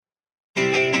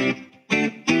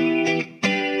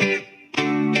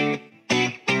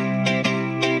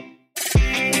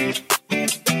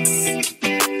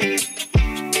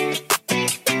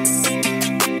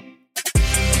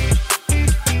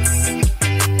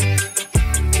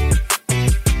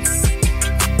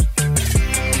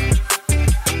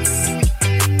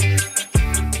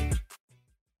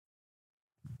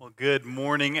Good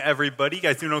morning, everybody. You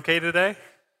guys doing okay today?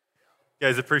 You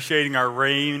guys appreciating our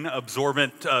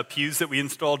rain-absorbent pews that we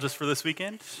installed just for this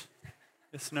weekend?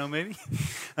 Yes, no, maybe?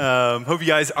 Hope you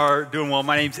guys are doing well.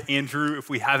 My name's Andrew, if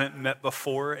we haven't met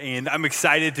before, and I'm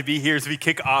excited to be here as we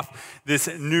kick off this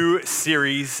new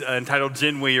series entitled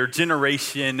Gen We, or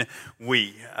Generation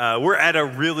We. We're at a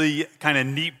really kind of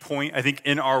neat point, I think,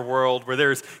 in our world where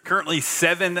there's currently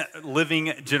 7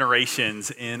 living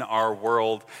generations in our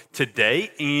world today,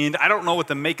 and I don't know what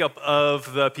the makeup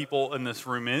of the people in this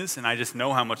room is, and I just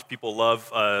know how much people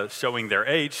love showing their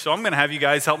age, so I'm going to have you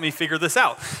guys help me figure this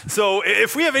out. So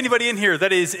if we have anybody in here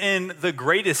that is in the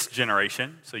greatest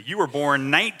generation, so you were born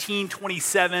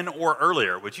 1927 or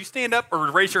earlier, would you stand up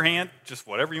or raise your hand? Just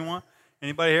whatever you want.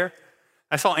 Anybody here?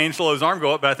 I saw Angelo's arm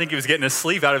go up, but I think he was getting his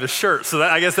sleeve out of his shirt, so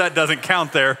I guess that doesn't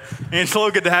count there.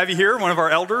 Angelo, good to have you here, one of our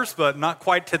elders, but not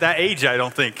quite to that age, I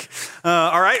don't think.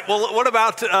 All right, well, what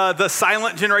about the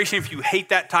silent generation, if you hate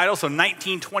that title, so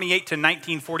 1928 to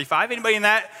 1945? Anybody in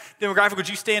that demographic, would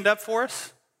you stand up for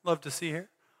us? Love to see you here.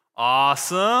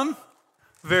 Awesome.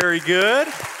 Very good.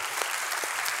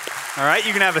 All right,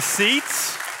 you can have a seat.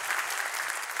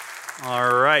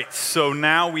 All right, so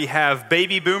now we have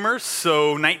baby boomers,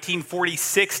 so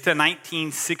 1946 to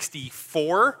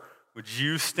 1964. Would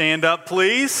you stand up,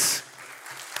 please?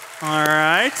 All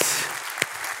right.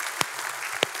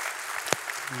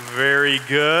 Very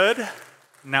good.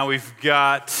 Now we've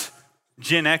got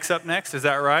Gen X up next, is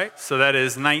that right? So that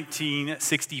is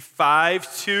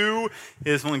 1965 to,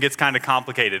 this one gets kind of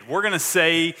complicated. We're going to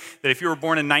say that if you were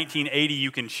born in 1980,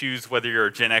 you can choose whether you're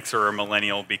a Gen Xer or a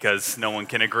millennial because no one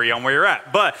can agree on where you're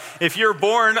at. But if you're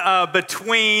born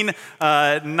between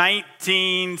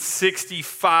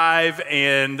 1965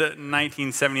 and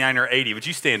 1979 or 80, would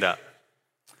you stand up?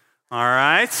 All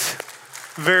right.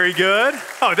 Very good.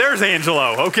 Oh, there's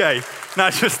Angelo. Okay.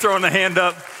 Not just throwing the hand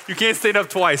up. You can't stand up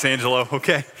twice, Angelo,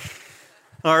 okay?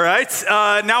 All right,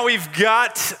 now we've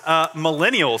got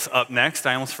millennials up next.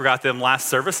 I almost forgot them last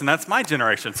service, and that's my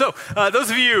generation. So those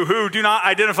of you who do not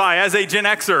identify as a Gen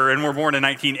Xer and were born in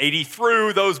 1980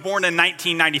 through those born in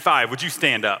 1995, would you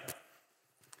stand up?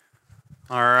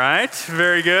 All right,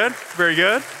 very good, very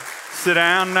good. Sit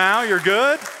down now, you're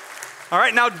good. All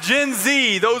right, now Gen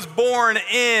Z, those born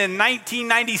in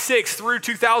 1996 through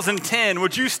 2010,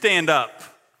 would you stand up?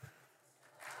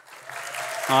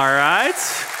 All right.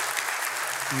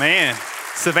 Man,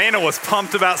 Savannah was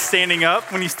pumped about standing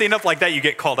up. When you stand up like that, you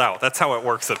get called out. That's how it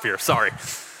works up here. Sorry.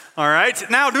 All right.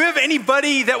 Now, do we have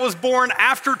anybody that was born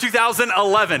after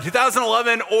 2011?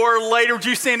 2011 or later, would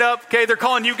you stand up? Okay, they're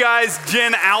calling you guys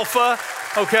Gen Alpha.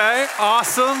 Okay,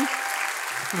 awesome.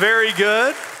 Very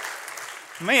good.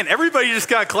 Man, everybody just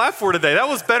got clapped for today. That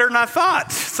was better than I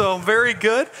thought. So very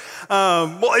good.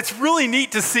 Well, it's really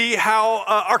neat to see how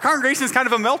our congregation is kind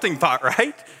of a melting pot,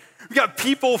 right? We got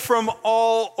people from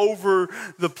all over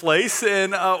the place.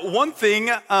 And one thing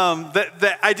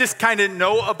that I just kind of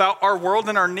know about our world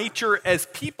and our nature as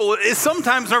people is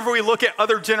sometimes whenever we look at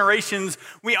other generations,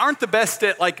 we aren't the best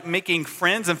at like making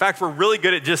friends. In fact, we're really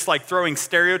good at just like throwing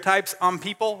stereotypes on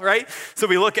people, right? So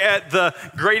we look at the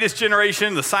greatest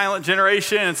generation, the silent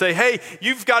generation, and say, hey,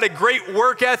 you've got a great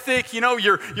work ethic. You know,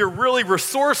 you're really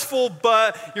resourceful,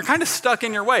 but you're kind of stuck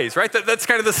in your ways, right? That's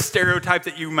kind of the stereotype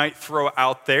that you might throw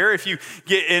out there. If you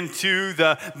get into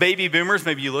the baby boomers,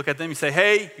 maybe you look at them, you say,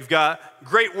 hey, you've got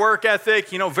great work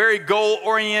ethic, you know, very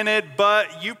goal-oriented,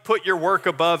 but you put your work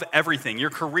above everything.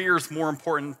 Your career's more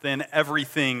important than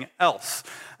everything else.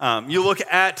 You look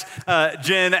at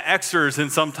Gen Xers,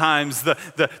 and sometimes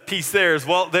the piece there is,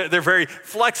 well, they're very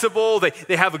flexible.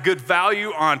 They have a good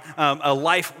value on a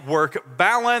life-work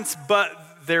balance, but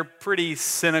they're pretty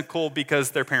cynical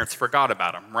because their parents forgot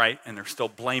about them, right? And they're still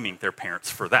blaming their parents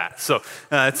for that. So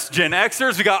it's Gen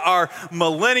Xers. We got our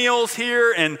millennials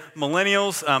here, and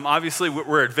millennials, obviously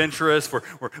we're adventurous, we're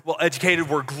well-educated,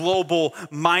 we're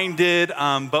global-minded,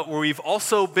 but we've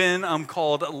also been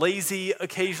called lazy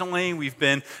occasionally. We've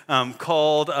been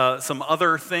called some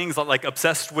other things like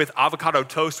obsessed with avocado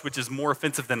toast, which is more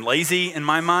offensive than lazy in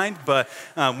my mind, but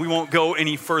we won't go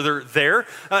any further there.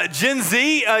 Gen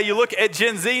Z, you look at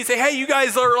Gen Z and say, hey, you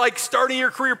guys are like starting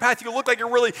your career path. You look like you're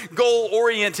really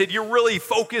goal-oriented. You're really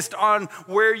focused on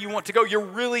where you want to go. You're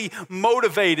really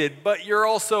motivated, but you're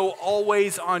also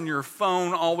always on your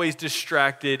phone, always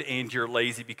distracted, and you're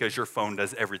lazy because your phone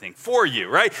does everything for you,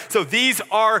 right? So these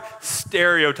are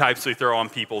stereotypes we throw on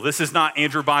people. This is not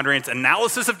Andrew Bondurant's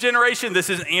analysis of generation. This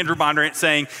is Andrew Bondurant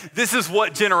saying, this is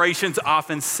what generations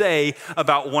often say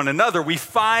about one another. We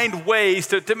find ways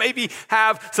to maybe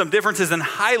have some differences and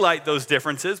highlight those differences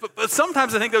differences, but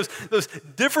sometimes I think those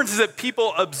differences that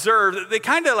people observe, they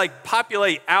kind of like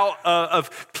populate out of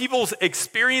people's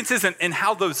experiences and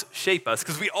how those shape us.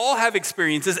 Because we all have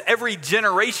experiences. Every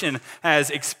generation has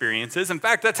experiences. In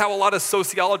fact, that's how a lot of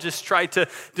sociologists try to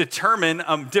determine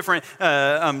different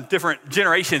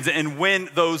generations and when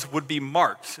those would be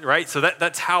marked, right? So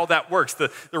that's how that works. The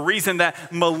reason that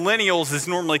millennials is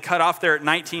normally cut off there at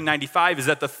 1995 is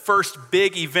that the first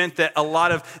big event that a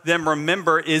lot of them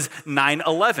remember is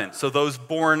 9/11. So those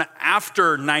born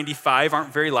after 95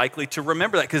 aren't very likely to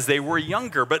remember that because they were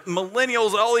younger. But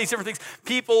millennials, all these different things,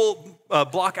 people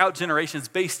block out generations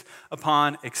based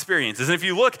upon experiences. And if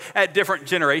you look at different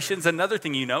generations, another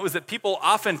thing you know is that people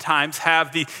oftentimes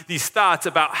have these thoughts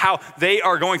about how they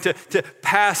are going to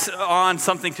pass on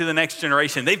something to the next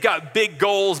generation. They've got big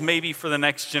goals maybe for the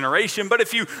next generation, but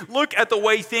if you look at the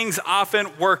way things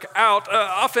often work out,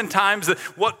 oftentimes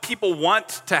what people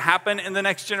want to happen in the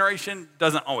next generation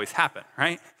doesn't always happen,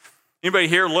 right? Anybody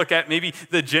here look at maybe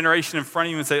the generation in front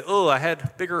of you and say, oh, I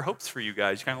had bigger hopes for you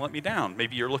guys. You kind of let me down.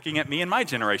 Maybe you're looking at me and my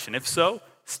generation. If so,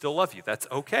 still love you. That's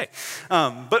okay.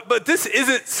 But this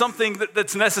isn't something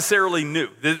that's necessarily new.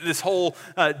 This whole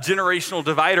generational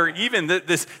divide, or even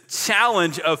this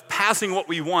challenge of passing what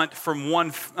we want from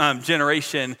one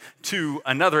generation to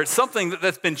another. It's something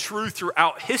that's been true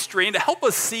throughout history. And to help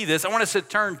us see this, I want us to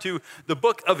turn to the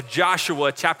book of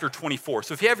Joshua, chapter 24.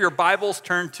 So if you have your Bibles,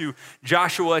 turn to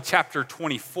Joshua, chapter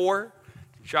 24.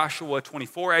 Joshua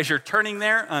 24. As you're turning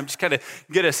there, just kind of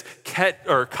get us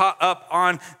caught up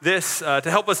on this to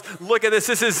help us look at this.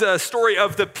 This is a story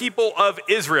of the people of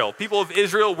Israel. People of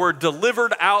Israel were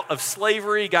delivered out of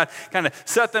slavery. God kind of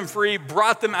set them free,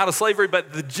 brought them out of slavery,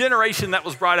 but the generation that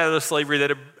was brought out of slavery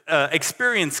that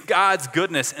experienced God's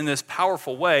goodness in this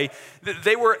powerful way,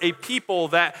 they were a people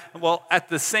that, well, at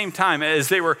the same time as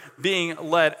they were being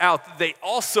led out, they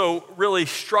also really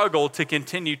struggled to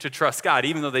continue to trust God,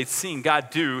 even though they'd seen God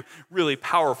do really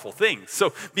powerful things.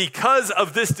 So because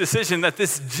of this decision that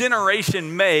this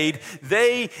generation made,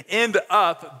 they end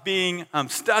up being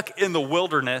stuck in the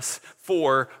wilderness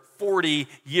for 40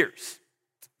 years.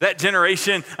 That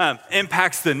generation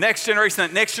impacts the next generation.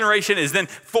 That next generation is then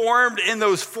formed in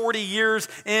those 40 years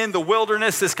in the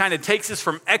wilderness. This kind of takes us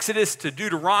from Exodus to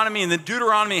Deuteronomy. And then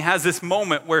Deuteronomy has this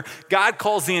moment where God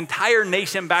calls the entire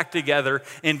nation back together.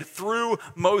 And through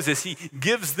Moses, he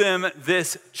gives them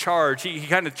this charge. He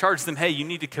kind of charges them, hey, you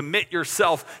need to commit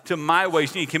yourself to my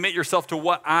ways. You need to commit yourself to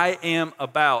what I am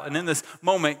about. And in this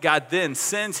moment, God then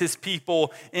sends his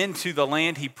people into the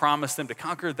land he promised them to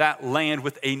conquer, that land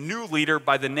with a new leader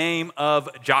by the name of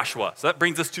Joshua. So that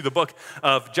brings us to the book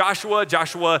of Joshua.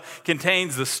 Joshua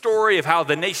contains the story of how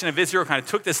the nation of Israel kind of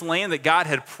took this land that God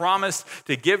had promised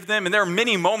to give them. And there are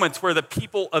many moments where the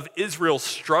people of Israel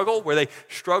struggle, where they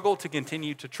struggle to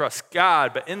continue to trust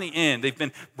God. But in the end, they've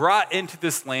been brought into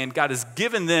this land. God has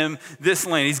given them this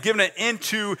land. He's given it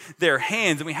into their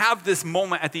hands. And we have this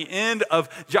moment at the end of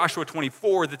Joshua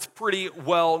 24 that's pretty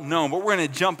well known. But we're going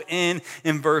to jump in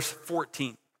verse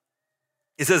 14.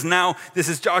 It says, now, this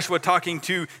is Joshua talking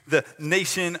to the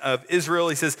nation of Israel.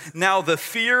 He says, now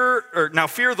fear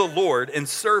the Lord and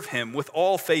serve him with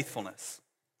all faithfulness.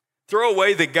 Throw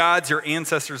away the gods your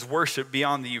ancestors worshiped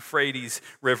beyond the Euphrates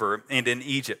River and in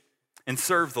Egypt, and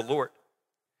serve the Lord.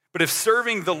 But if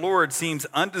serving the Lord seems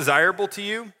undesirable to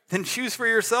you, then choose for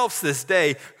yourselves this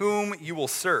day whom you will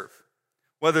serve.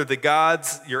 Whether the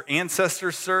gods your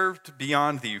ancestors served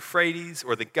beyond the Euphrates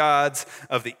or the gods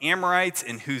of the Amorites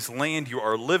in whose land you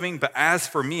are living. But as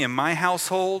for me and my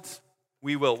household,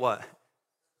 we will what?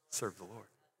 Serve the Lord.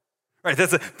 Right,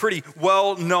 that's a pretty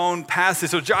well-known passage.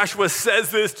 So Joshua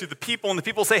says this to the people, and the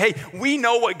people say, hey, we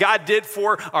know what God did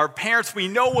for our parents. We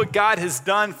know what God has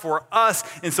done for us.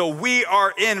 And so we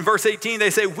are in. Verse 18,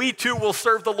 they say, we too will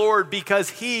serve the Lord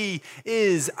because he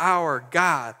is our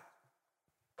God.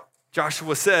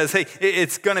 Joshua says, hey,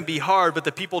 it's going to be hard, but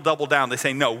the people double down. They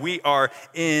say, no, we are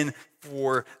in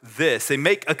for this. They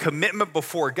make a commitment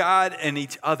before God and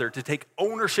each other to take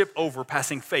ownership over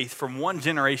passing faith from one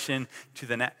generation to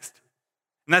the next.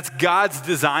 And that's God's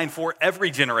design for every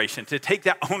generation, to take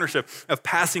that ownership of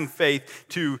passing faith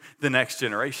to the next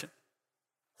generation.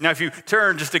 Now, if you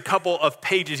turn just a couple of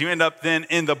pages, you end up then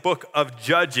in the book of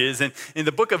Judges. And in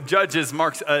the book of Judges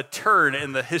marks a turn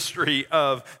in the history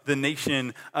of the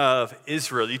nation of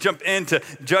Israel. You jump into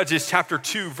Judges chapter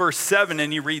 2, verse 7,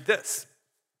 and you read this.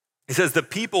 It says, the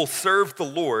people served the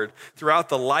Lord throughout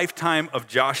the lifetime of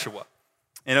Joshua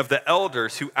and of the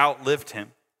elders who outlived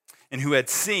him and who had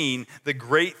seen the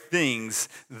great things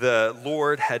the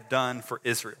Lord had done for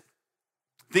Israel.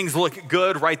 Things look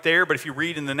good right there, but if you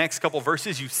read in the next couple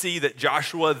verses, you see that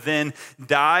Joshua then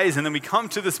dies. And then we come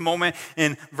to this moment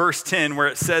in verse 10 where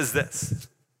it says this.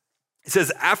 It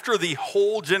says, after the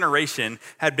whole generation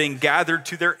had been gathered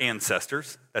to their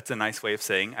ancestors, that's a nice way of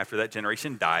saying after that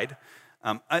generation died,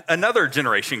 another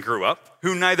generation grew up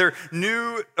who knew neither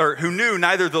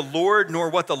the Lord nor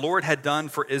what the Lord had done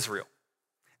for Israel.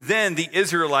 Then the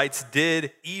Israelites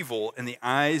did evil in the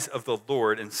eyes of the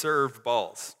Lord and served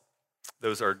Baals.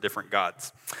 Those are different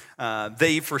gods.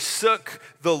 They forsook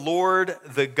the Lord,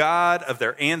 the God of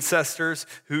their ancestors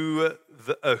who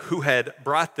had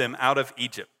brought them out of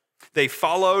Egypt. They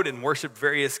followed and worshiped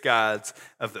various gods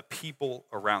of the people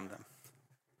around them.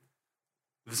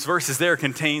 This verses there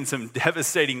contain some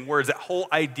devastating words. That whole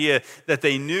idea that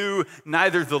they knew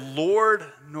neither the Lord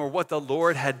nor what the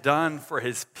Lord had done for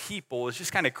his people is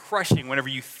just kind of crushing whenever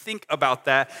you think about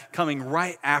that coming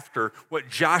right after what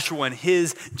Joshua and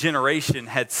his generation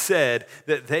had said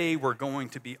that they were going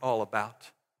to be all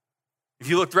about. If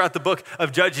you look throughout the book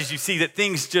of Judges, you see that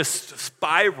things just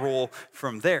spiral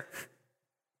from there.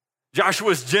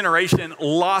 Joshua's generation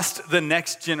lost the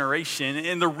next generation,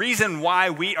 and the reason why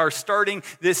we are starting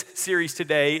this series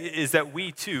today is that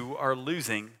we too are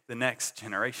losing the next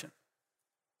generation.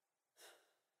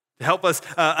 To help us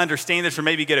understand this or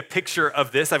maybe get a picture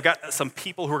of this, I've got some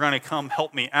people who are going to come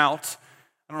help me out.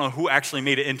 I don't know who actually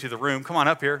made it into the room. Come on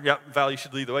up here. Yep, Val, you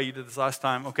should lead the way. You did this last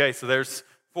time. Okay, so there's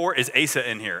 4. Is Asa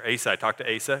in here? Asa, I talked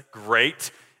to Asa.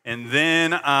 Great. And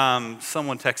then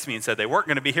someone texted me and said they weren't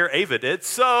going to be here. Ava did.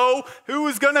 So who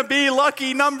is going to be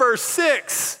lucky number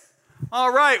 6?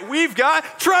 All right, we've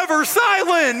got Trevor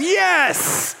Silent.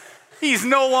 Yes! He's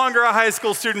no longer a high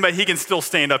school student, but he can still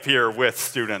stand up here with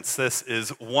students. This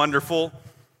is wonderful.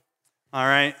 All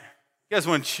right. You guys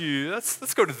want to,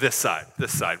 let's go to this side.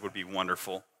 This side would be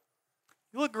wonderful.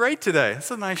 You look great today. That's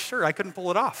a nice shirt. I couldn't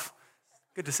pull it off.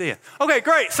 Good to see you. Okay,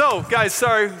 great. So, guys,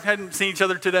 sorry, hadn't seen each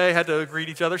other today, had to greet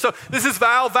each other. So, this is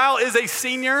Val. Val is a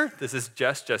senior. This is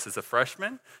Jess. Jess is a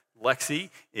freshman. Lexi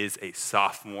is a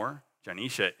sophomore.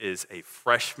 Janisha is a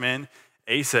freshman.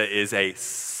 Asa is a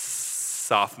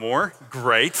sophomore.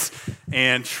 Great.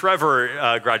 And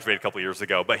Trevor graduated a couple years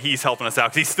ago, but he's helping us out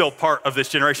because he's still part of this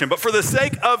generation. But for the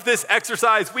sake of this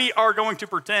exercise, we are going to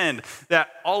pretend that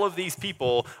all of these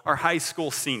people are high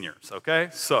school seniors, okay?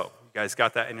 So, you guys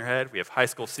got that in your head? We have high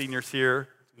school seniors here.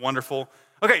 Wonderful.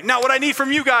 Okay, now what I need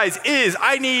from you guys is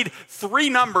I need 3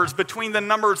 numbers between the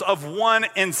numbers of 1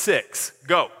 and 6.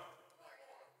 Go.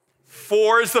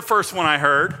 4 is the first one I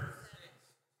heard.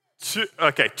 2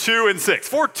 and 6.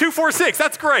 2, 4, 6.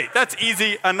 That's great. That's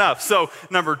easy enough. So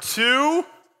number 2,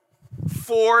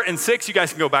 4, and 6, you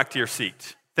guys can go back to your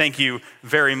seat. Thank you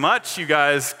very much. You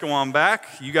guys go on back.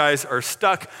 You guys are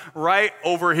stuck right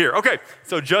over here. Okay,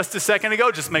 so just a second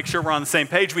ago, just make sure we're on the same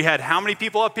page. We had how many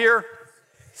people up here?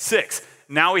 6.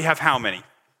 Now we have how many?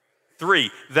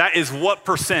 3. That is what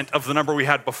percent of the number we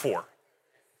had before?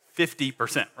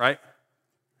 50%, right?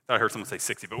 I heard someone say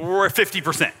 60, but we're at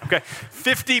 50%, okay?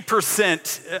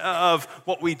 50% of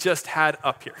what we just had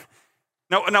up here.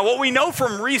 Now, what we know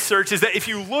from research is that if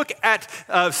you look at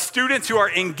students who are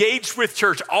engaged with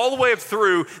church all the way up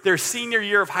through their senior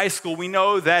year of high school, we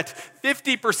know that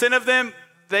 50% of them,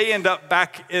 they end up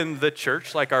back in the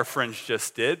church like our friends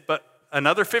just did, but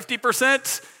another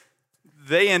 50%,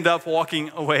 they end up walking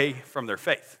away from their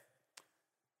faith.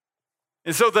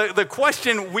 And so the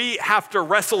question we have to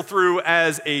wrestle through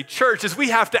as a church is we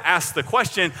have to ask the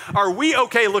question, are we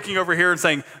okay looking over here and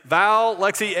saying, Val,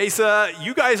 Lexi, Asa,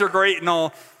 you guys are great and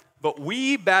all, but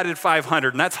we batted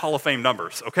 500 and that's Hall of Fame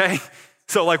numbers, okay?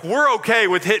 So like we're okay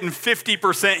with hitting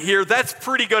 50% here. That's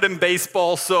pretty good in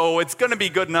baseball, so it's gonna be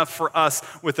good enough for us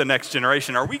with the next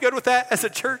generation. Are we good with that as a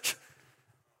church?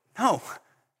 No.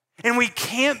 And we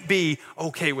can't be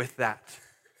okay with that.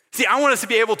 See, I want us to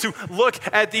be able to look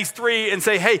at these 3 and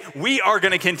say, hey, we are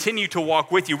going to continue to walk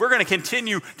with you. We're going to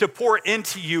continue to pour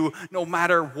into you no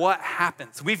matter what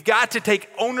happens. We've got to take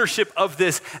ownership of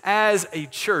this as a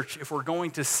church if we're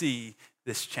going to see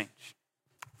this change.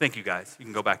 Thank you, guys. You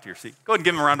can go back to your seat. Go ahead and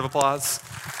give them a round of applause.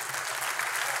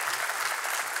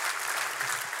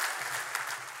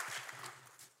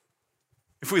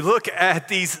 If we look at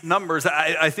these numbers,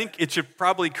 I think it should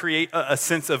probably create a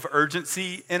sense of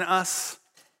urgency in us.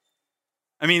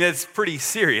 I mean, that's pretty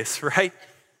serious, right?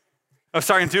 I was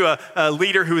talking to a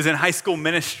leader who was in high school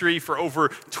ministry for over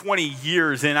 20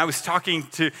 years, and I was talking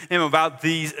to him about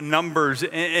these numbers,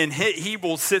 and he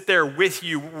will sit there with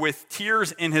you with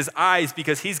tears in his eyes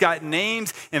because he's got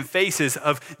names and faces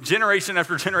of generation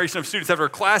after generation of students, after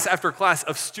class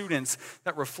of students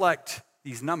that reflect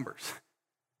these numbers.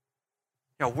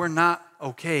 Yeah, we're not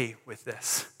okay with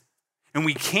this. And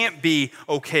we can't be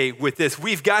okay with this.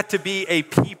 We've got to be a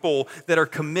people that are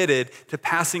committed to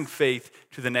passing faith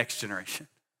to the next generation.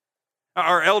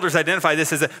 Our elders identify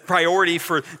this as a priority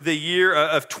for the year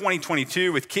of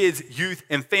 2022 with kids, youth,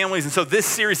 and families. And so this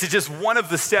series is just one of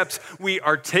the steps we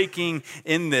are taking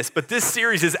in this. But this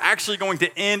series is actually going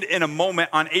to end in a moment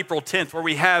on April 10th where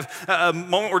we have a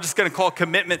moment we're just going to call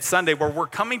Commitment Sunday, where we're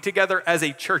coming together as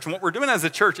a church. And what we're doing as a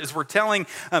church is we're telling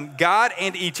God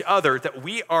and each other that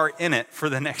we are in it for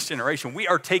the next generation. We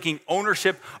are taking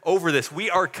ownership over this. We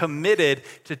are committed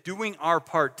to doing our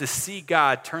part to see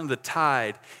God turn the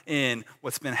tide in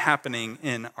what's been happening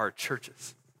in our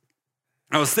churches.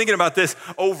 I was thinking about this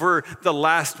over the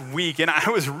last week, and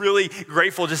I was really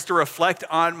grateful just to reflect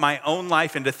on my own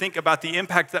life and to think about the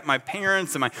impact that my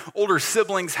parents and my older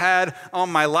siblings had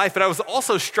on my life. But I was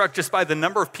also struck just by the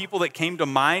number of people that came to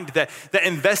mind that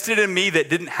invested in me, that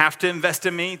didn't have to invest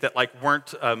in me, that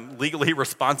weren't legally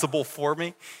responsible for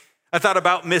me. I thought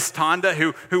about Miss Tonda,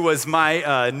 who was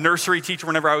my nursery teacher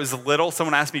whenever I was little.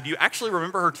 Someone asked me, do you actually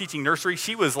remember her teaching nursery?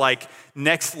 She was like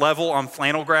next level on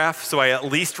flannel graph, so I at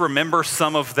least remember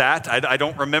some of that. I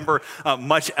don't remember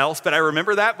much else, but I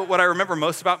remember that. But what I remember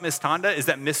most about Miss Tonda is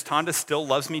that Miss Tonda still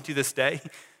loves me to this day.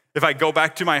 If I go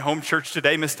back to my home church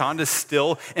today, Miss Tonda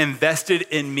still invested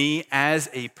in me as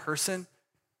a person.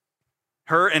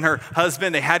 Her and her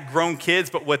husband, they had grown kids,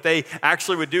 but what they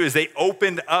actually would do is they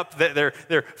opened up their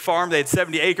farm. They had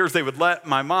 70 acres. They would let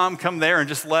my mom come there and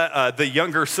just let the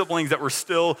younger siblings that were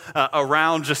still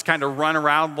around just kind of run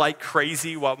around like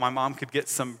crazy while my mom could get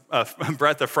some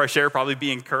breath of fresh air, probably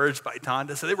be encouraged by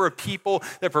Tonda. So they were a people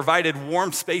that provided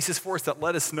warm spaces for us, that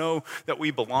let us know that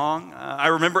we belong. I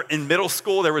remember in middle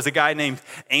school, there was a guy named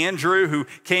Andrew who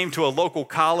came to a local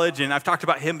college, and I've talked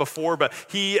about him before, but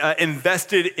he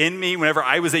invested in me whenever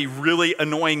I was a really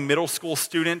annoying middle school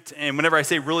student. And whenever I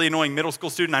say really annoying middle school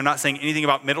student, I'm not saying anything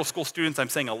about middle school students. I'm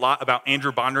saying a lot about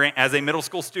Andrew Bondurant as a middle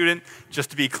school student,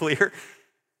 just to be clear.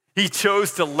 He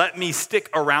chose to let me stick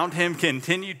around him,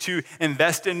 continue to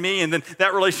invest in me. And then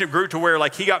that relationship grew to where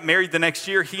he got married the next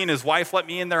year. He and his wife let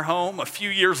me in their home. A few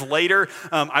years later,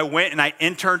 I went and I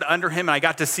interned under him, and I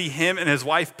got to see him and his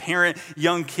wife parent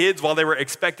young kids while they were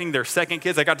expecting their second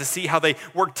kids. I got to see how they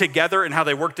worked together and how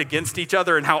they worked against each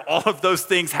other and how all of those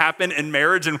things happen in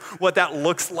marriage and what that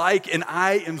looks like. And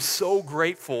I am so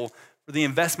grateful for the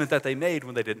investment that they made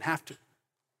when they didn't have to.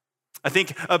 I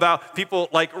think about people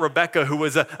like Rebecca, who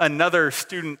was another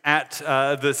student at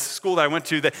the school that I went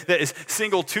to that is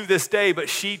single to this day, but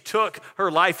she took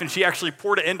her life and she actually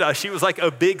poured it into us. She was like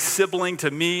a big sibling to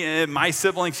me and my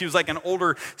siblings. She was like an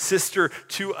older sister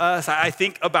to us. I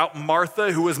think about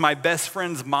Martha, who was my best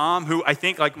friend's mom, who I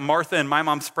think like Martha and my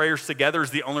mom's prayers together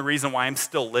is the only reason why I'm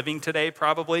still living today,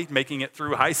 probably, making it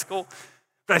through high school.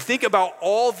 But I think about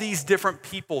all these different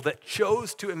people that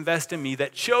chose to invest in me,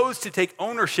 that chose to take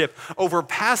ownership over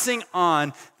passing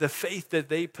on the faith that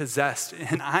they possessed.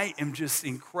 And I am just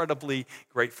incredibly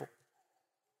grateful.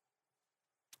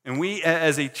 And we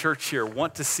as a church here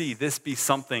want to see this be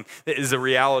something that is a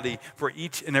reality for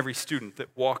each and every student that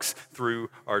walks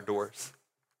through our doors.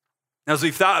 Now, as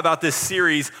we've thought about this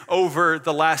series over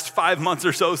the last 5 months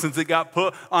or so since it got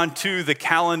put onto the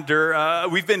calendar,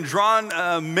 we've been drawn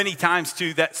many times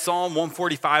to that Psalm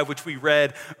 145, which we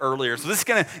read earlier. So this is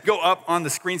going to go up on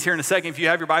the screens here in a second. If you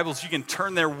have your Bibles, you can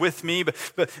turn there with me.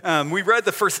 But we read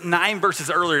the first 9 verses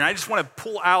earlier, and I just want to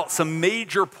pull out some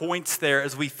major points there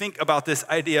as we think about this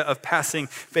idea of passing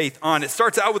faith on. It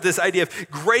starts out with this idea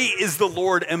of great is the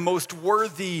Lord and most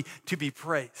worthy to be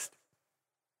praised.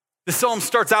 The psalm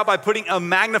starts out by putting a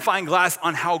magnifying glass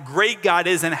on how great God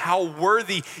is and how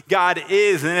worthy God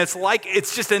is. And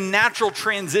it's just a natural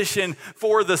transition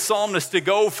for the psalmist to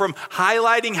go from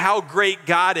highlighting how great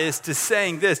God is to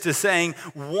saying this, to saying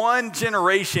one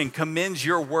generation commends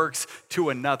your works to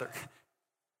another.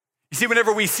 You see,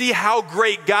 whenever we see how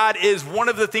great God is, one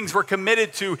of the things we're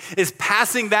committed to is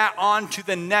passing that on to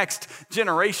the next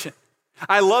generation.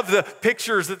 I love the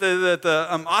pictures that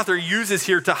the author uses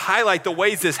here to highlight the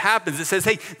ways this happens. It says,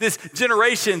 hey, this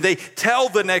generation, they tell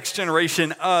the next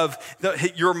generation of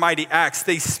your mighty acts.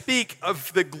 They speak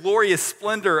of the glorious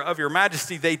splendor of your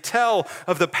majesty. They tell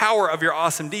of the power of your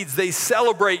awesome deeds. They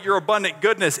celebrate your abundant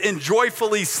goodness and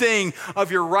joyfully sing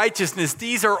of your righteousness.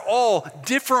 These are all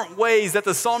different ways that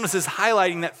the psalmist is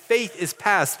highlighting that faith is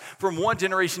passed from one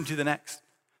generation to the next.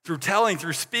 Through telling,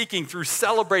 through speaking, through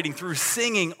celebrating, through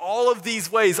singing, all of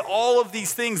these ways, all of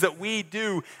these things that we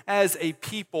do as a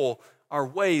people are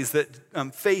ways that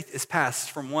faith is passed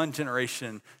from one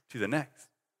generation to the next.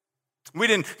 We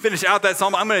didn't finish out that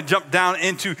psalm. I'm going to jump down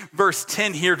into verse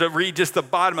 10 here to read just the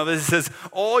bottom of it. It says,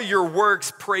 all your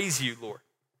works praise you, Lord.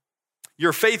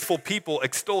 Your faithful people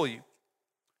extol you.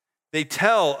 They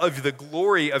tell of the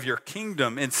glory of your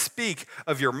kingdom and speak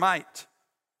of your might,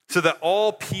 so that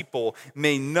all people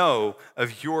may know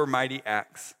of your mighty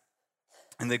acts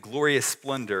and the glorious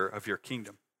splendor of your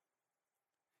kingdom.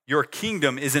 Your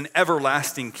kingdom is an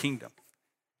everlasting kingdom,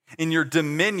 and your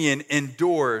dominion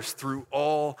endures through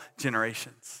all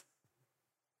generations.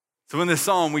 So in this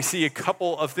psalm, we see a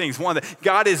couple of things. One, that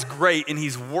God is great and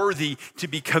he's worthy to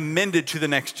be commended to the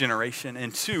next generation.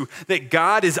 And two, that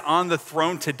God is on the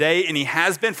throne today and he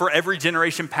has been for every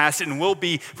generation past and will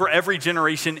be for every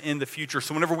generation in the future.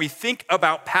 So whenever we think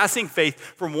about passing faith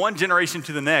from one generation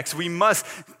to the next, we must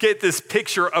get this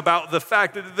picture about the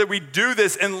fact that we do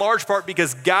this in large part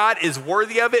because God is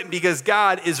worthy of it and because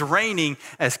God is reigning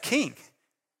as king.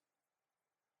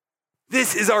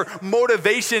 This is our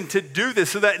motivation to do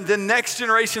this so that the next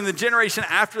generation, the generation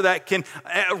after that, can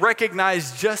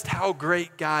recognize just how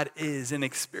great God is and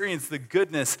experience the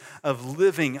goodness of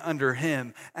living under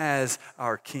him as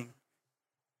our king.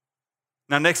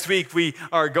 Now, next week, we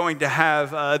are going to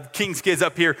have King's Kids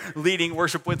up here leading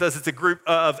worship with us. It's a group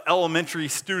of elementary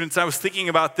students. I was thinking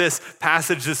about this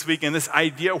passage this week and this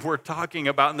idea we're talking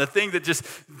about. And the thing that just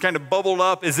kind of bubbled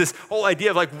up is this whole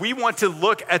idea of like, we want to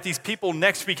look at these people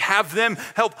next week, have them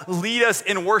help lead us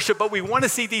in worship, but we want to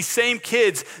see these same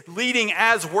kids leading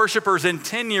as worshipers in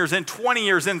 10 years, in 20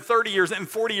 years, in 30 years, in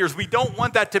 40 years. We don't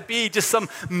want that to be just some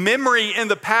memory in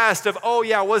the past of, oh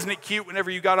yeah, wasn't it cute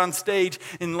whenever you got on stage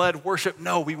and led worship?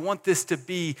 No, we want this to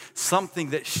be something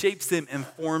that shapes them and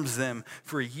forms them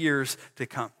for years to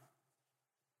come.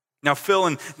 Now, Phil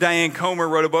and Diane Comer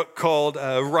wrote a book called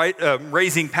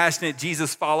Raising Passionate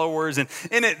Jesus Followers. And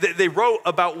in it, they wrote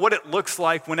about what it looks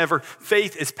like whenever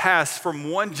faith is passed from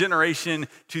one generation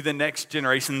to the next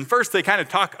generation. And first, they kind of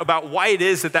talk about why it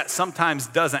is that sometimes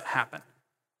doesn't happen.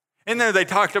 In there, they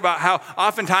talked about how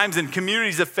oftentimes in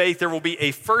communities of faith, there will be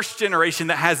a first generation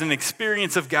that has an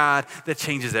experience of God that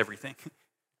changes everything.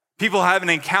 People have an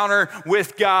encounter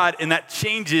with God and that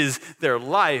changes their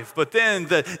life. But then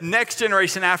the next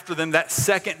generation after them, that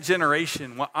second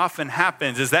generation, what often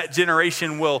happens is that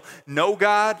generation will know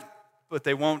God, but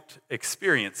they won't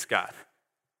experience God.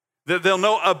 They'll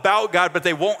know about God, but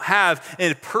they won't have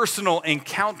a personal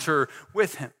encounter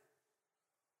with him.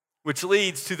 Which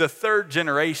leads to the third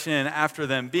generation after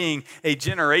them being a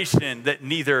generation that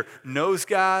neither knows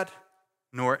God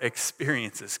nor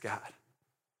experiences God.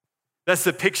 That's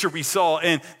the picture we saw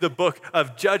in the book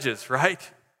of Judges, right?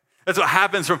 That's what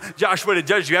happens from Joshua to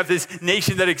Judges. You have this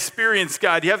nation that experienced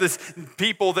God. You have this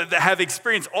people that have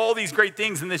experienced all these great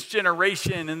things in this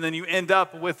generation, and then you end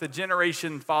up with a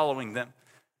generation following them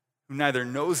who neither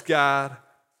knows God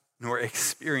nor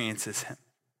experiences him.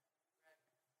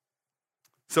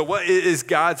 So what is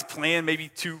God's plan maybe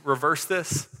to reverse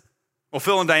this? Well,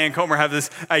 Phil and Diane Comer have this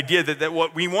idea that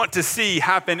what we want to see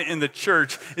happen in the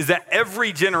church is that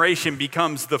every generation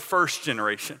becomes the first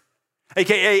generation.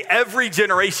 AKA, every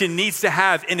generation needs to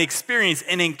have an experience,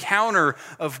 an encounter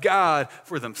of God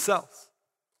for themselves.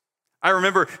 I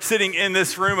remember sitting in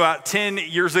this room about 10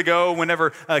 years ago whenever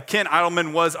Ken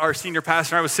Idleman was our senior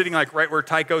pastor. I was sitting like right where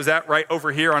Tycho's at, right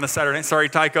over here on a Saturday night. Sorry,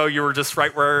 Tycho, you were just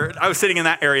right where I was sitting in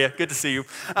that area. Good to see you.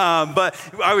 But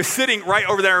I was sitting right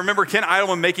over there. I remember Ken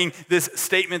Idleman making this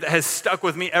statement that has stuck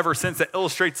with me ever since that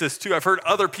illustrates this too. I've heard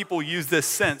other people use this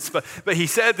since, but he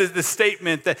said this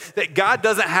statement that God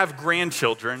doesn't have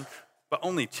grandchildren, but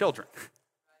only children.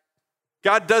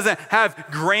 God doesn't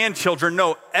have grandchildren.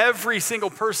 No, every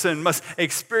single person must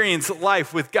experience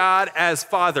life with God as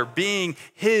Father, being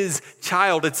his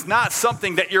child. It's not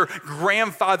something that you're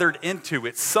grandfathered into.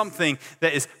 It's something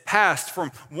that is passed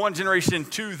from one generation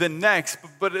to the next.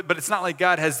 But it's not like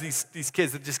God has these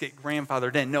kids that just get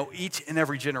grandfathered in. No, each and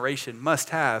every generation must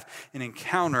have an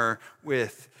encounter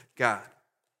with God.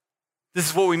 This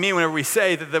is what we mean whenever we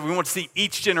say that we want to see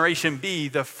each generation be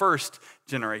the first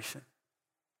generation.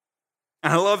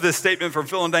 And I love this statement from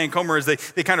Phil and Diane Comer as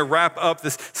they kind of wrap up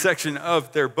this section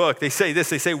of their book. They say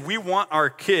this, they say, we want our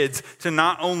kids to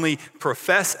not only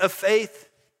profess a faith,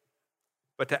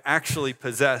 but to actually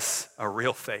possess a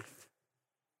real faith.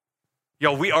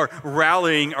 Y'all, we are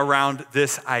rallying around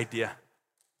this idea.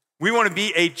 We want to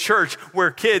be a church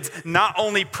where kids not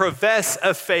only profess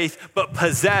a faith, but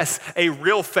possess a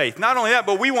real faith. Not only that,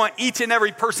 but we want each and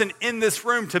every person in this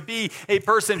room to be a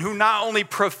person who not only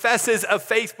professes a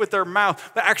faith with their mouth,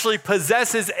 but actually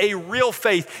possesses a real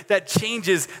faith that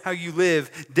changes how you live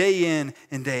day in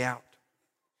and day out.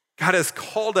 God has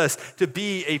called us to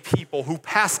be a people who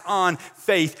pass on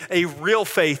faith, a real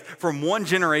faith, from one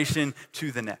generation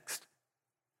to the next.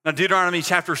 Now, Deuteronomy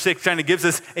chapter 6 kind of gives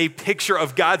us a picture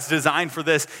of God's design for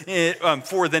this,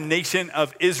 for the nation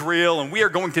of Israel. And we are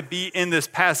going to be in this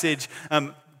passage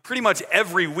pretty much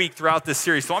every week throughout this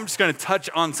series. So I'm just going to touch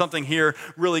on something here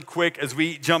really quick as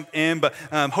we jump in. But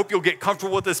hope you'll get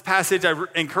comfortable with this passage. I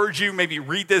encourage you, maybe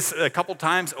read this a couple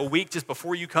times a week just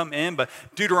before you come in. But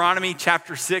Deuteronomy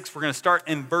chapter 6, we're going to start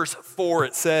in verse 4.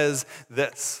 It says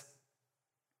this.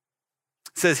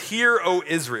 It says, "Hear, O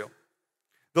Israel,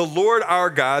 the Lord our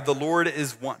God, the Lord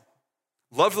is one.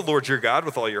 Love the Lord your God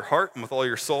with all your heart and with all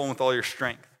your soul and with all your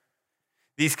strength.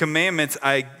 These commandments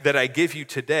that I give you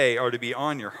today are to be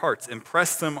on your hearts.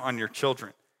 Impress them on your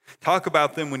children. Talk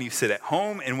about them when you sit at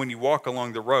home and when you walk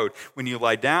along the road, when you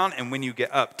lie down and when you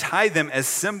get up. Tie them as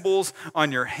symbols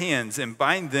on your hands and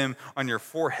bind them on your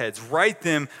foreheads. Write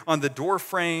them on the door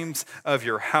frames of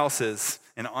your houses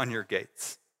and on your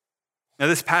gates." Now,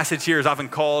 this passage here is often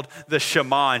called the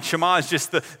Shema, and Shema is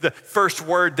just the first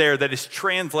word there that is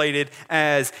translated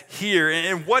as hear.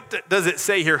 And what does it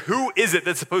say here? Who is it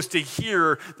that's supposed to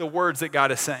hear the words that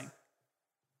God is saying?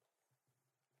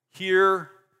 Hear,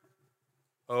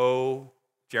 oh,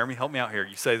 Jeremy, help me out here.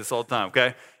 You say this all the time,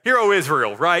 okay? Hear, O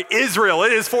Israel, right? Israel,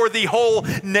 it is for the whole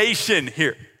nation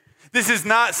here. This is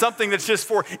not something that's just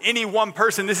for any one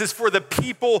person. This is for the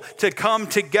people to come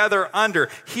together under.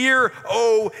 Hear,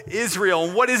 O Israel.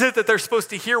 And what is it that they're supposed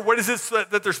to hear? What is it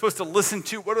that they're supposed to listen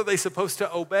to? What are they supposed to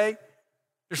obey?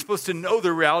 They're supposed to know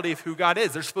the reality of who God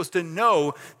is. They're supposed to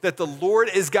know that the Lord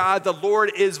is God, the Lord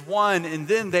is one, and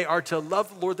then they are to love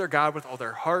the Lord their God with all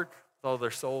their heart, with all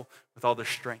their soul, with all their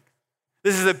strength.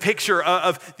 This is a picture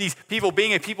of these people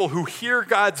being a people who hear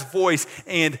God's voice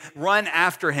and run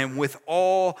after him with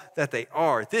all that they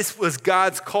are. This was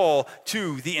God's call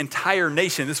to the entire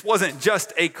nation. This wasn't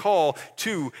just a call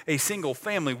to a single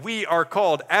family. We are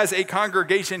called as a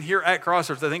congregation here at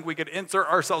Crossroads. I think we could insert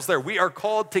ourselves there. We are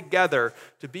called together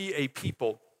to be a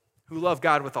people who love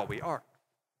God with all we are.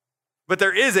 But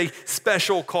there is a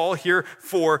special call here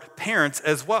for parents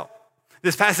as well.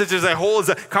 This passage as a whole is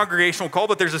a congregational call,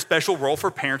 but there's a special role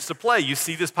for parents to play. You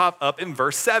see this pop up in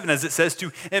verse 7 as it says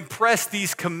to impress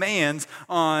these commands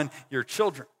on your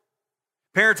children.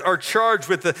 Parents are charged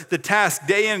with the task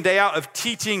day in and day out of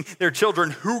teaching their children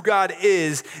who God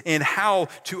is and how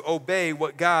to obey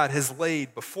what God has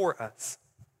laid before us.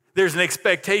 There's an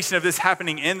expectation of this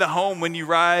happening in the home when you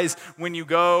rise, when you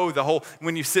go,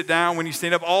 when you sit down, when you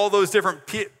stand up. All those different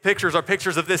pictures are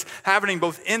pictures of this happening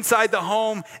both inside the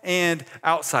home and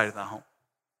outside of the home.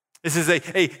 This is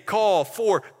a call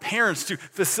for parents to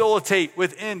facilitate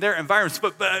within their environments.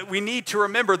 But we need to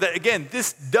remember that, again,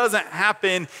 this doesn't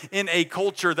happen in a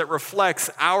culture that reflects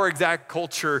our exact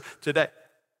culture today.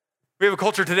 We have a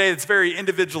culture today that's very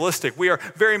individualistic. We are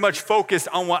very much focused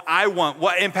on what I want,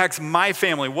 what impacts my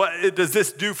family, what does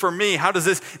this do for me, how does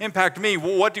this impact me,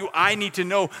 what do I need to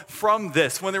know from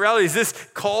this? When the reality is this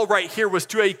call right here was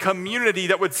to a community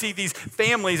that would see these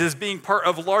families as being part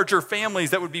of larger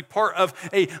families, that would be part of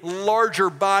a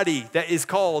larger body that is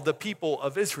called the people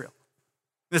of Israel.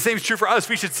 The same is true for us.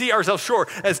 We should see ourselves, sure,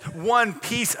 as one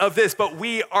piece of this, but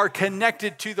we are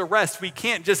connected to the rest. We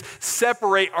can't just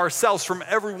separate ourselves from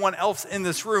everyone else in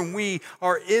this room. We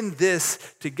are in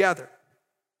this together.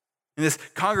 And this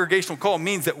congregational call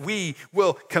means that we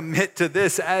will commit to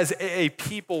this as a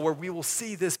people where we will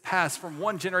see this pass from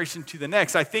one generation to the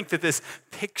next. I think that this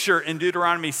picture in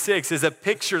Deuteronomy 6 is a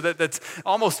picture that's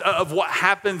almost of what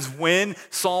happens when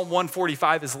Psalm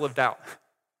 145 is lived out.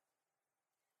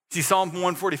 See, Psalm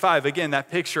 145, again,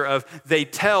 that picture of they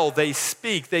tell, they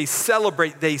speak, they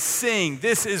celebrate, they sing.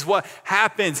 This is what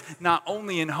happens not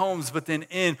only in homes, but then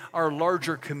in our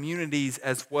larger communities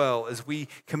as well as we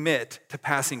commit to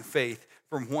passing faith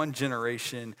from one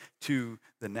generation to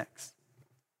the next.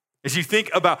 As you think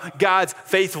about God's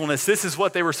faithfulness, this is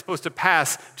what they were supposed to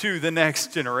pass to the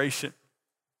next generation.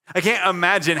 I can't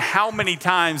imagine how many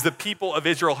times the people of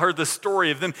Israel heard the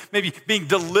story of them maybe being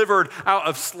delivered out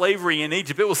of slavery in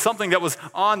Egypt. It was something that was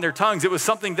on their tongues. It was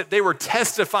something that they were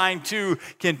testifying to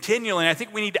continually. And I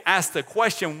think we need to ask the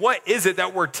question, what is it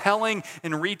that we're telling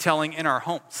and retelling in our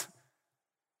homes?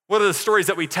 What are the stories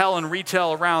that we tell and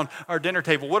retell around our dinner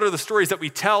table? What are the stories that we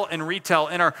tell and retell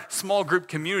in our small group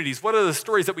communities? What are the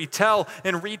stories that we tell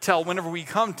and retell whenever we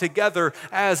come together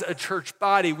as a church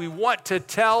body? We want to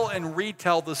tell and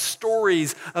retell the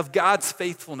stories of God's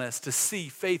faithfulness to see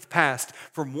faith passed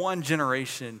from one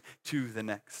generation to the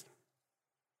next.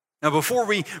 Now, before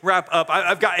we wrap up,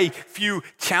 I've got a few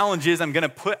challenges I'm going to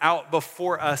put out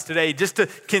before us today just to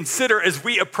consider as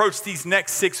we approach these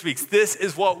next 6 weeks. This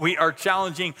is what we are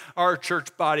challenging our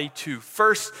church body to.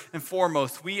 First and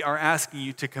foremost, we are asking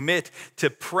you to commit to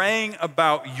praying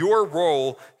about your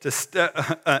role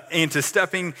and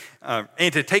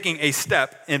to taking a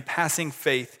step in passing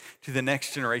faith to the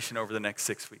next generation over the next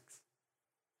 6 weeks.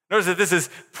 Notice that this is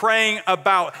praying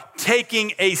about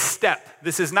taking a step.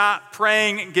 This is not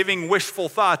praying and giving wishful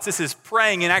thoughts. This is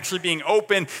praying and actually being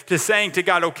open to saying to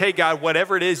God, okay, God,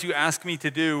 whatever it is you ask me to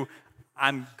do,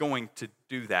 I'm going to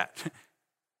do that.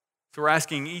 So we're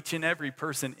asking each and every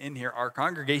person in here, our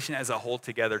congregation as a whole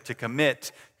together, to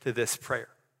commit to this prayer.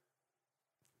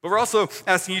 But we're also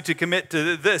asking you to commit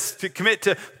to this, to commit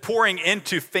to pouring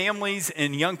into families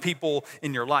and young people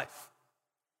in your life.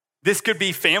 This could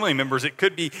be family members. It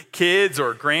could be kids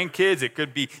or grandkids. It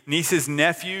could be nieces,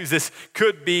 nephews. This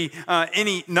could be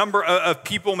any number of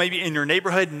people maybe in your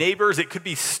neighborhood, neighbors. It could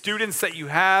be students that you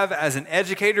have as an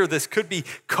educator. This could be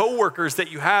coworkers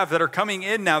that you have that are coming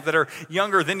in now that are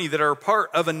younger than you, that are a part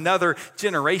of another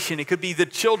generation. It could be the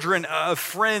children of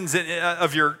friends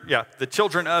the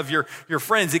children of your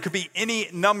friends. It could be any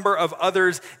number of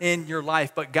others in your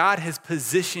life. But God has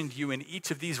positioned you in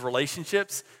each of these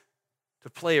relationships to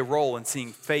play a role in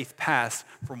seeing faith pass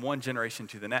from one generation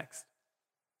to the next.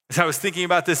 As I was thinking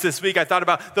about this week, I thought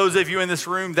about those of you in this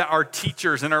room that are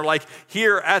teachers and are like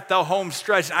here at the home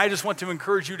stretch. I just want to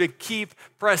encourage you to keep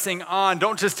pressing on.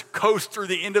 Don't just coast through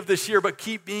the end of this year, but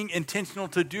keep being intentional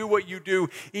to do what you do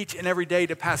each and every day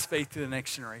to pass faith to the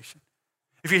next generation.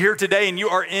 If you're here today and you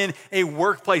are in a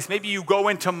workplace, maybe you go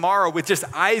in tomorrow with just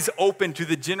eyes open to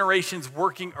the generations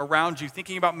working around you,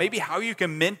 thinking about maybe how you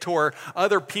can mentor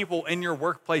other people in your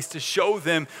workplace to show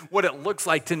them what it looks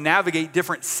like to navigate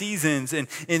different seasons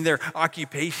in their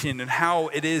occupation and how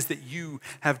it is that you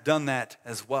have done that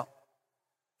as well.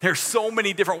 There's so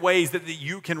many different ways that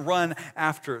you can run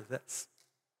after this.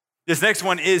 This next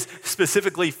one is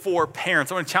specifically for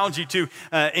parents. I want to challenge you to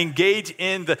engage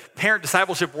in the Parent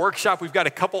Discipleship Workshop. We've got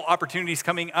a couple opportunities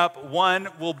coming up. One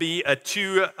will be a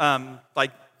two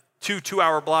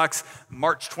 2-hour blocks,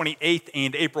 March 28th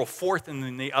and April 4th, and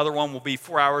then the other one will be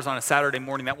 4 hours on a Saturday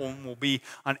morning. That one will be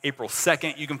on April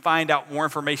 2nd. You can find out more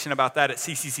information about that at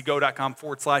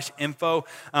cccgo.com/info.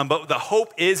 But the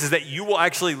hope is that you will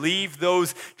actually leave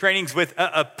those trainings with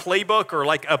a playbook or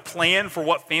like a plan for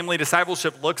what family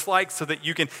discipleship looks like so that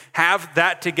you can have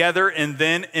that together, and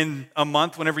then in a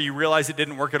month, whenever you realize it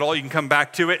didn't work at all, you can come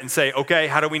back to it and say, okay,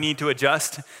 how do we need to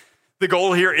adjust? The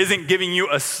goal here isn't giving you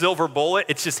a silver bullet.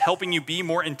 It's just helping you be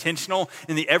more intentional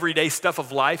in the everyday stuff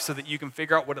of life so that you can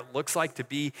figure out what it looks like to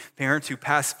be parents who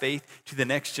pass faith to the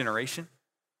next generation.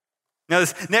 Now,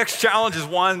 this next challenge is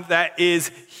one that is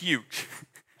huge.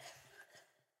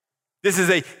 This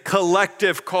is a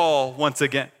collective call once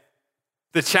again.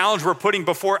 The challenge we're putting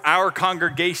before our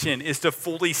congregation is to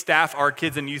fully staff our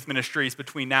kids and youth ministries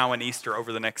between now and Easter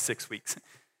over the next 6 weeks.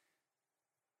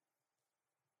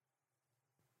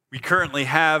 We currently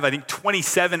have, I think,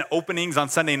 27 openings on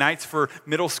Sunday nights for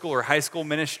middle school or high school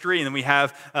ministry, and then we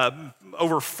have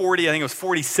over 40, I think it was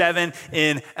 47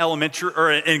 in elementary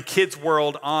or in Kids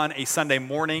World on a Sunday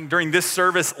morning. During this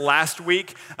service last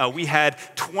week, we had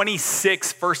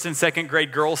 26 first and second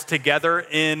grade girls together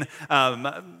in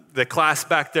the class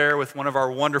back there with one of our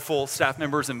wonderful staff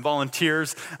members and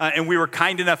volunteers. And we were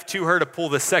kind enough to her to pull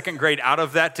the second grade out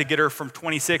of that to get her from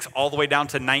 26 all the way down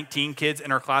to 19 kids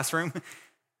in her classroom.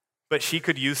 But she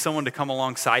could use someone to come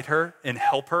alongside her and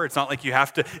help her. It's not like you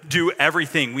have to do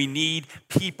everything. We need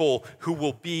people who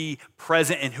will be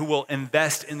present and who will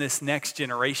invest in this next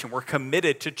generation. We're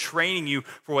committed to training you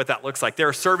for what that looks like. There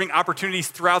are serving opportunities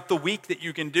throughout the week that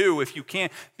you can do if you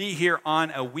can't be here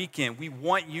on a weekend. We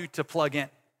want you to plug in.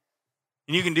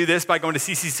 And you can do this by going to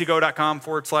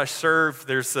cccgo.com/serve.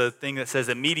 There's a thing that says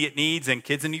immediate needs, and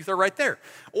kids and youth are right there.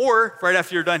 Or right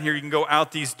after you're done here, you can go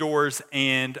out these doors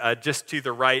and just to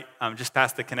the right, just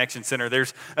past the Connection Center,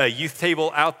 there's a youth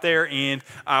table out there, and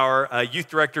our youth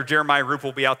director, Jeremiah Roop,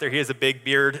 will be out there. He has a big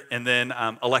beard, and then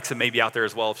Alexa may be out there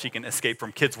as well if she can escape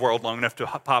from Kids World long enough to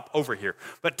pop over here.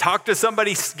 But talk to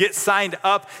somebody, get signed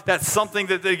up. That's something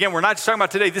that, again, we're not just talking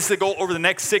about today. This is a goal over the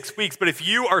next 6 weeks. But if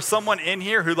you are someone in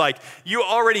here who, like, you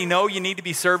already know you need to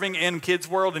be serving in Kids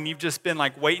World and you've just been,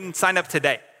 like, waiting, sign up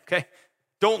today, okay?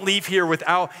 Don't leave here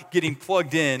without getting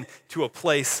plugged in to a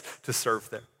place to serve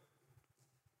there.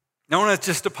 Now I want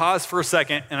just to pause for a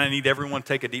second, and I need everyone to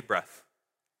take a deep breath.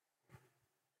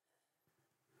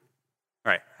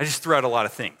 All right, I just threw out a lot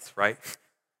of things, right?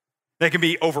 That can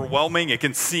be overwhelming. It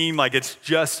can seem like it's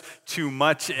just too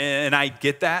much, and I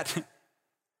get that.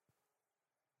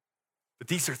 But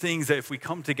these are things that if we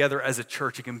come together as a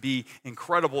church, it can be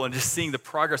incredible, and just seeing the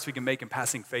progress we can make in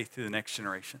passing faith to the next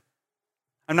generation.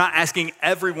 I'm not asking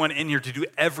everyone in here to do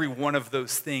every one of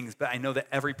those things, but I know that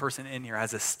every person in here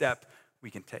has a step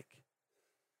we can take.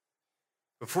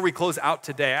 Before we close out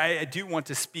today, I do want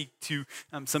to speak to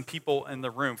some people in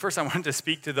the room. First, I want to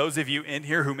speak to those of you in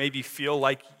here who maybe feel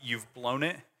like you've blown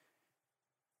it.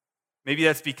 Maybe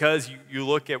that's because you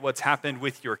look at what's happened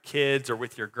with your kids or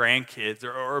with your grandkids,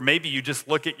 or maybe you just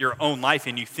look at your own life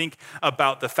and you think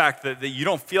about the fact that you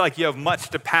don't feel like you have much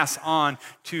to pass on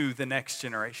to the next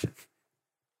generation.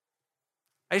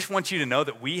 I just want you to know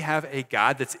that we have a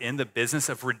God that's in the business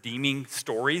of redeeming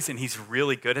stories, and he's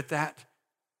really good at that.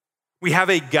 We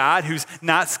have a God who's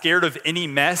not scared of any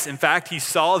mess. In fact, he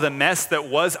saw the mess that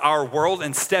was our world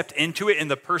and stepped into it in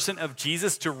the person of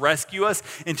Jesus to rescue us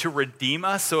and to redeem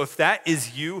us. So if that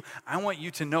is you, I want you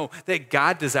to know that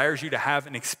God desires you to have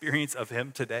an experience of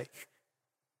him today.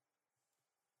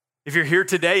 If you're here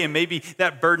today and maybe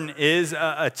that burden is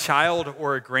a child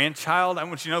or a grandchild, I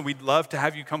want you to know we'd love to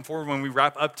have you come forward when we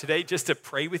wrap up today just to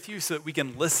pray with you so that we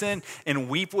can listen and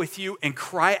weep with you and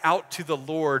cry out to the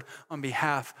Lord on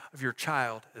behalf of your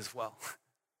child as well.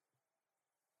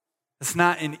 It's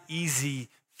not an easy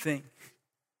thing.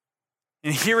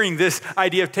 And hearing this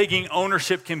idea of taking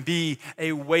ownership can be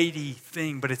a weighty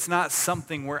thing, but it's not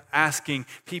something we're asking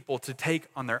people to take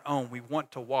on their own. We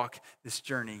want to walk this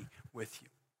journey with you.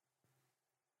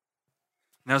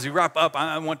 Now, as we wrap up,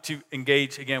 I want to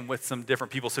engage again with some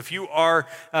different people. So if you are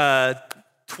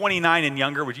 29 and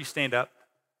younger, would you stand up?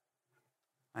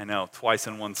 I know, twice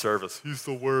in one service. He's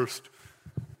the worst.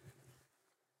 All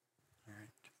right.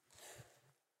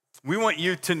 We want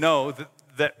you to know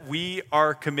that we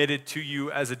are committed to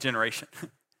you as a generation.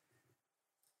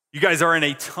 You guys are in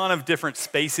a ton of different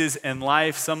spaces in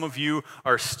life. Some of you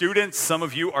are students. Some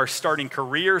of you are starting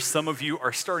careers. Some of you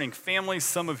are starting families.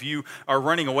 Some of you are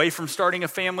running away from starting a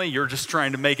family. You're just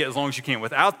trying to make it as long as you can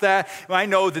without that. I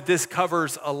know that this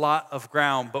covers a lot of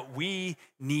ground, but we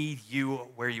need you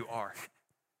where you are.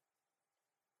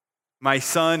 My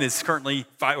son is currently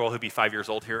he'll be 5 years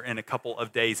old here in a couple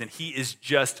of days, and he is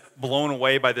just blown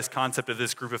away by this concept of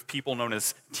this group of people known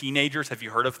as teenagers. Have you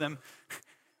heard of them?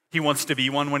 He wants to be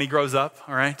one when he grows up,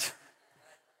 all right?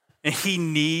 And he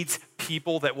needs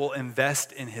people that will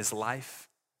invest in his life.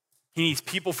 He needs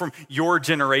people from your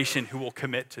generation who will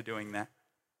commit to doing that.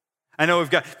 I know we've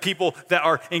got people that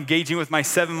are engaging with my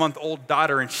 7-month-old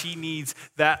daughter, and she needs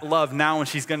that love now, and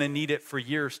she's gonna need it for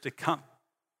years to come.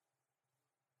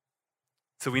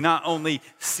 So we not only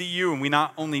see you and we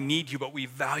not only need you, but we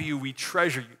value, we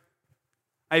treasure you.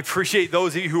 I appreciate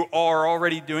those of you who are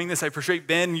already doing this. I appreciate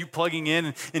Ben, you plugging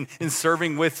in and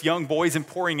serving with young boys and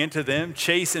pouring into them.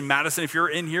 Chase and Madison, if you're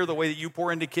in here, the way that you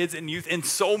pour into kids and youth, and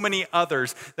so many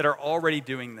others that are already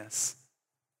doing this.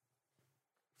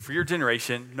 For your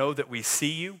generation, know that we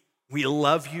see you, we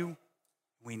love you,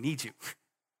 we need you.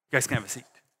 You guys can have a seat.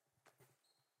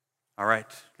 All right,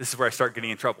 this is where I start getting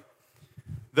in trouble.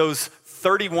 Those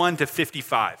 31 to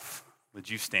 55, would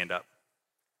you stand up?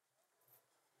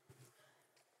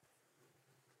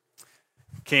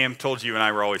 Cam told you and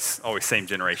I were always same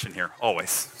generation here, always.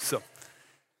 So,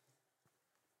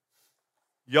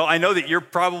 y'all, I know that you're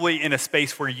probably in a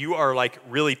space where you are like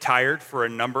really tired for a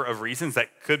number of reasons. That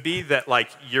could be that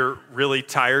like you're really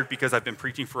tired because I've been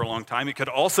preaching for a long time. It could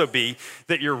also be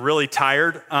that you're really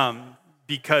tired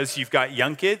because you've got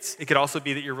young kids. It could also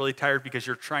be that you're really tired because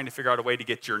you're trying to figure out a way to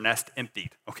get your nest emptied,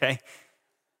 okay?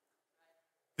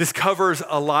 This covers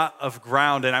a lot of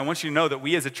ground, and I want you to know that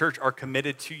we as a church are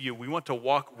committed to you. We want to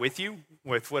walk with you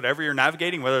with whatever you're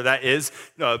navigating, whether that is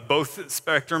both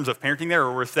spectrums of parenting there,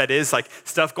 or if that is like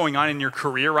stuff going on in your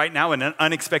career right now, an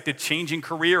unexpected change in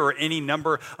career, or any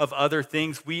number of other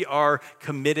things. We are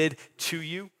committed to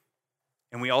you,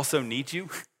 and we also need you.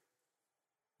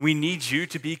 We need you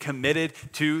to be committed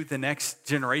to the next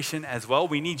generation as well.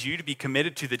 We need you to be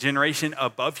committed to the generation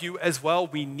above you as well.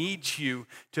 We need you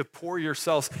to pour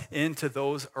yourselves into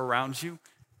those around you,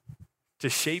 to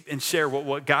shape and share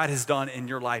what God has done in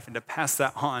your life and to pass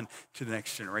that on to the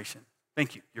next generation.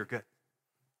 Thank you. You're good.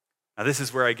 Now, this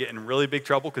is where I get in really big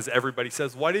trouble because everybody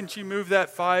says, why didn't you move that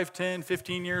 5, 10,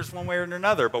 15 years one way or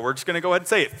another? But we're just going to go ahead and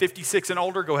say it. 56 and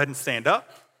older, go ahead and stand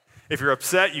up. If you're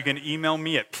upset, you can email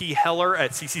me at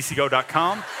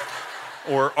pheller@cccgo.com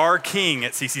or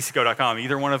rking@cccgo.com.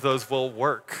 Either one of those will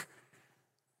work.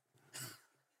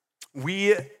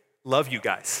 We love you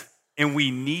guys, and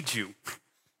we need you.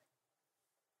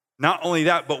 Not only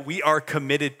that, but we are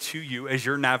committed to you as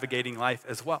you're navigating life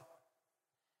as well.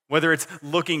 Whether it's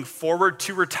looking forward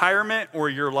to retirement or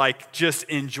you're like just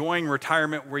enjoying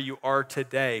retirement where you are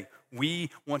today, we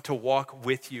want to walk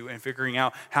with you and figuring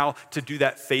out how to do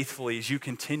that faithfully as you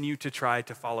continue to try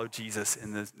to follow Jesus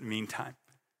in the meantime.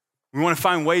 We want to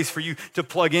find ways for you to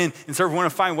plug in and serve. We want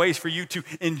to find ways for you to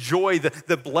enjoy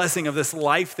the blessing of this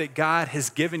life that God has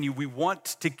given you. We want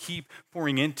to keep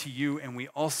pouring into you, and we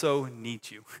also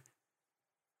need you.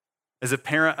 As a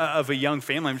parent of a young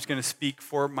family, I'm just going to speak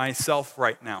for myself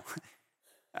right now.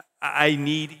 I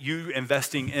need you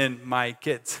investing in my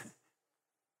kids.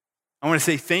 I want to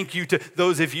say thank you to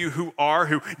those of you who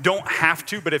don't have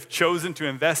to, but have chosen to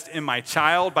invest in my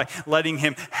child by letting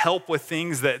him help with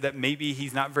things that maybe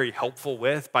he's not very helpful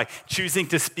with, by choosing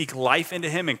to speak life into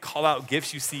him and call out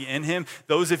gifts you see in him.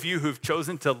 Those of you who've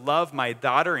chosen to love my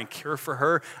daughter and care for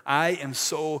her, I am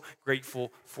so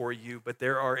grateful for you. But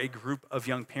there are a group of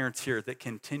young parents here that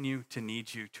continue to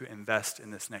need you to invest in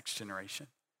this next generation.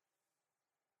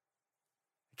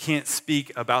 I can't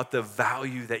speak about the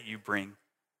value that you bring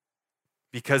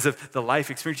because of the life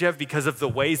experience you have, because of the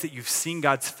ways that you've seen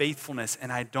God's faithfulness.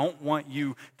 And I don't want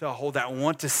you to hold that. I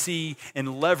want to see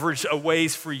and leverage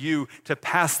ways for you to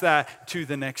pass that to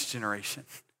the next generation.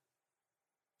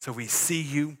 So we see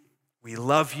you, we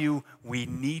love you, we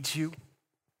need you.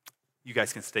 You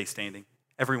guys can stay standing.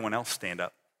 Everyone else stand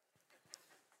up.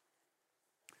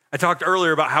 I talked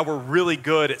earlier about how we're really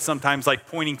good at sometimes like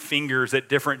pointing fingers at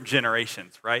different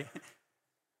generations, right?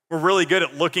 We're really good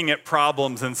at looking at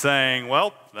problems and saying,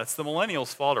 well, that's the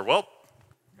millennials' fault,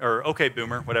 or okay,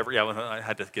 boomer, whatever. Yeah, I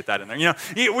had to get that in there. You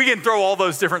know, we can throw all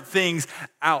those different things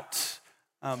out.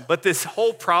 But this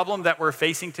whole problem that we're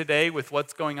facing today with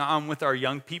what's going on with our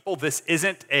young people, this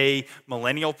isn't a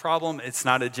millennial problem. It's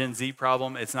not a Gen Z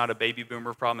problem. It's not a baby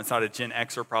boomer problem. It's not a Gen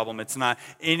Xer problem. It's not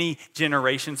any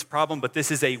generation's problem, but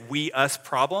this is a we-us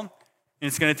problem. And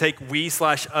it's going to take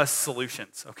we/us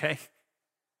solutions, okay?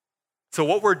 So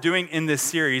what we're doing in this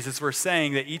series is we're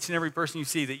saying that each and every person you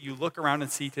see, that you look around and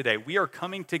see today, we are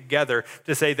coming together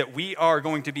to say that we are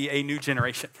going to be a new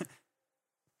generation.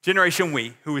 Generation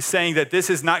we, who is saying that this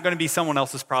is not going to be someone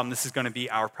else's problem, this is going to be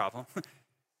our problem.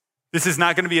 This is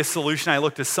not going to be a solution I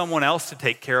look to someone else to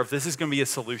take care of. This is going to be a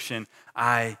solution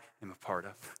I am a part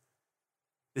of.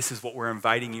 This is what we're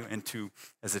inviting you into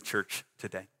as a church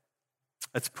today.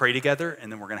 Let's pray together, and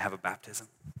then we're going to have a baptism.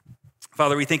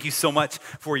 Father, we thank you so much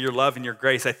for your love and your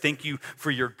grace. I thank you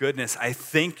for your goodness. I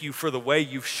thank you for the way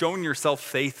you've shown yourself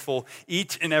faithful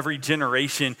each and every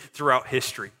generation throughout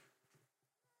history.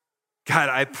 God,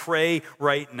 I pray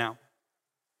right now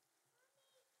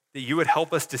that you would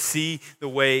help us to see the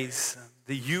ways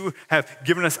that you have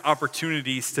given us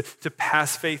opportunities to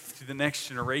pass faith to the next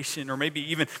generation, or maybe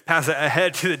even pass it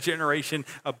ahead to the generation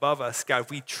above us. God,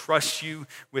 we trust you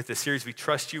with this series. We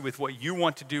trust you with what you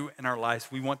want to do in our lives.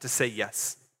 We want to say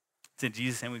yes. It's in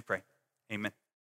Jesus' name we pray. Amen.